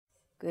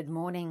Good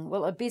morning.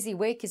 Well, a busy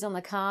week is on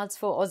the cards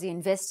for Aussie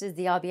investors.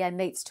 The RBA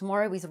meets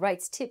tomorrow with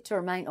rates tipped to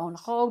remain on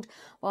hold,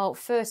 while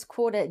first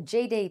quarter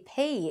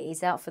GDP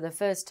is out for the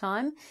first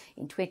time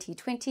in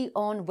 2020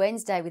 on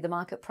Wednesday, with the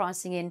market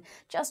pricing in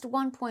just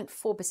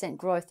 1.4%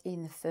 growth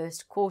in the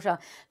first quarter.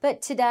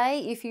 But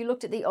today, if you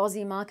looked at the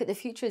Aussie market, the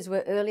futures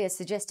were earlier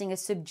suggesting a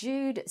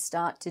subdued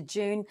start to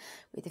June,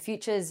 with the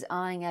futures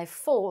eyeing a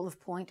fall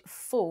of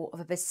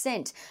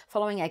 0.4%,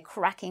 following a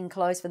cracking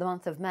close for the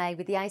month of May,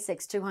 with the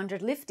ASX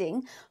 200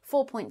 lifting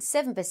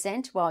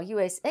 4.7%, while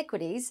US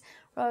equities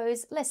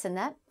rose less than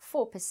that,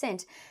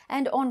 4%.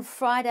 And on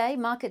Friday,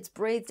 markets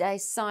breathed a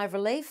sigh of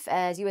relief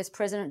as US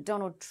President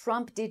Donald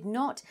Trump did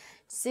not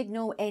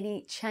signal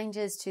any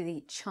changes to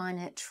the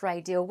China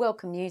trade deal.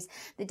 Welcome news.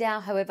 The Dow,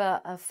 however,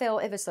 fell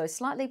ever so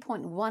slightly,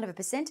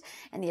 0.1%,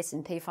 and the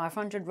S&P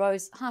 500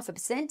 rose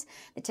 0.5%.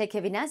 The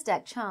tech-heavy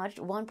Nasdaq charged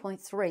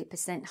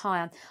 1.3%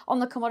 higher. On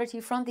the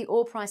commodity front, the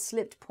oil price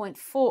slipped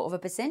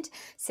 0.4%,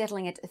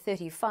 settling at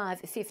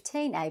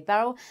 $35.15 a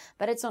barrel,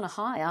 but it's on a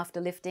high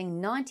after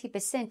lifting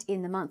 90%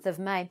 in the month of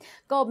May.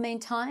 Gold,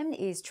 meantime,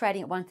 is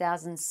trading at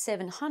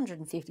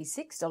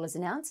 $1,756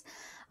 an ounce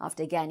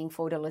after gaining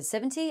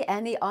 $4.70,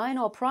 and the iron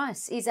ore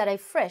price is at a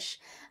fresh,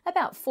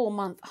 about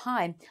 4-month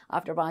high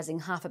after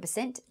rising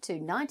 0.5% to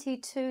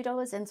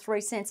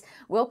 $92.03.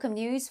 Welcome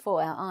news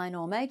for our iron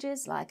ore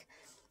majors like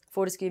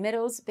Fortescue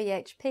Metals,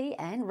 BHP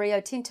and Rio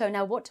Tinto.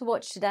 Now, what to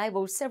watch today?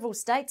 Well, several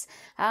states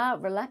are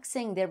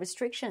relaxing their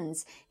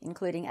restrictions,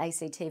 including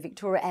ACT,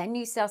 Victoria and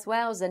New South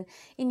Wales. And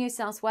in New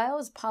South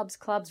Wales, pubs,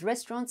 clubs,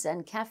 restaurants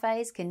and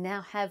cafes can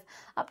now have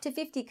up to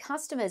 50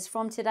 customers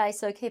from today.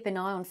 So keep an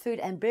eye on food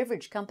and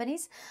beverage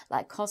companies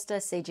like Costa,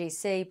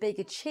 CGC,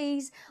 Bega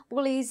Cheese,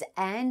 Woolies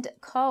and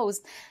Coles.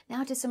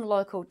 Now to some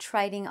local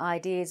trading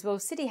ideas. Well,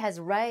 Citi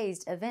has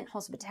raised Event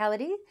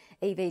Hospitality,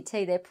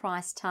 EVT, their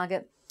price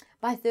target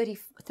by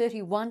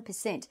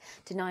 31%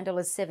 to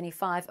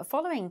 $9.75,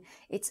 following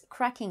its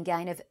cracking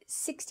gain of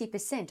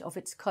 60% of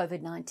its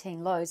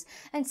COVID-19 lows.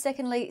 And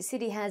secondly,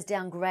 Citi has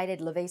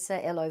downgraded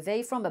Lovisa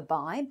LOV from a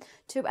buy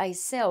to a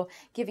sell,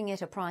 giving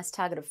it a price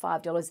target of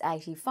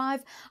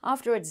 $5.85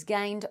 after it's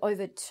gained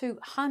over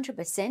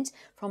 200%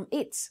 from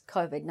its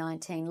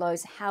COVID-19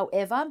 lows.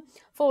 However,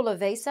 for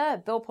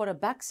Lovisa, Bell Potter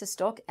backs the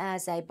stock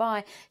as a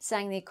buy,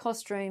 saying the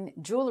costume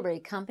jewellery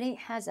company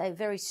has a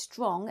very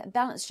strong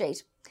balance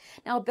sheet.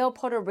 Now, Bell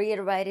Potter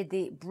reiterated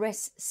the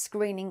breast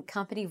screening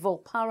company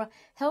Volpara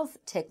Health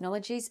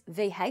Technologies,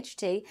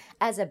 VHT,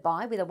 as a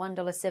buy with a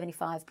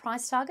 $1.75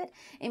 price target,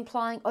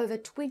 implying over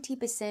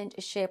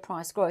 20% share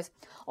price growth.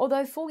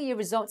 Although full-year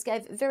results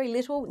gave very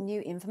little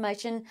new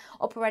information,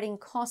 operating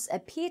costs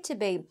appear to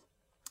be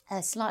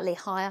slightly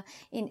higher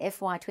in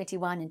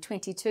FY21 and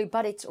 22,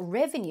 but its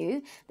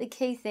revenue, the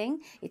key thing,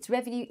 its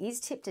revenue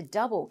is tipped to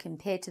double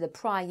compared to the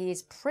prior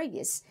year's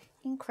previous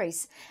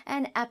increase.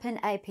 And Appen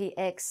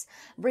APX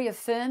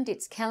reaffirmed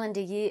its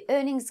calendar year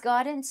earnings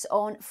guidance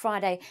on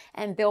Friday,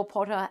 and Bell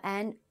Potter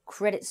and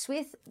Credit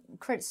Suisse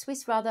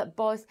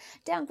both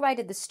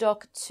downgraded the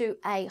stock to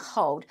a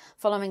hold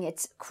following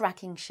its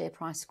cracking share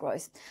price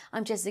growth.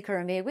 I'm Jessica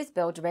Amir with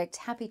Bell Direct.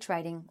 Happy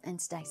trading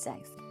and stay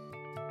safe.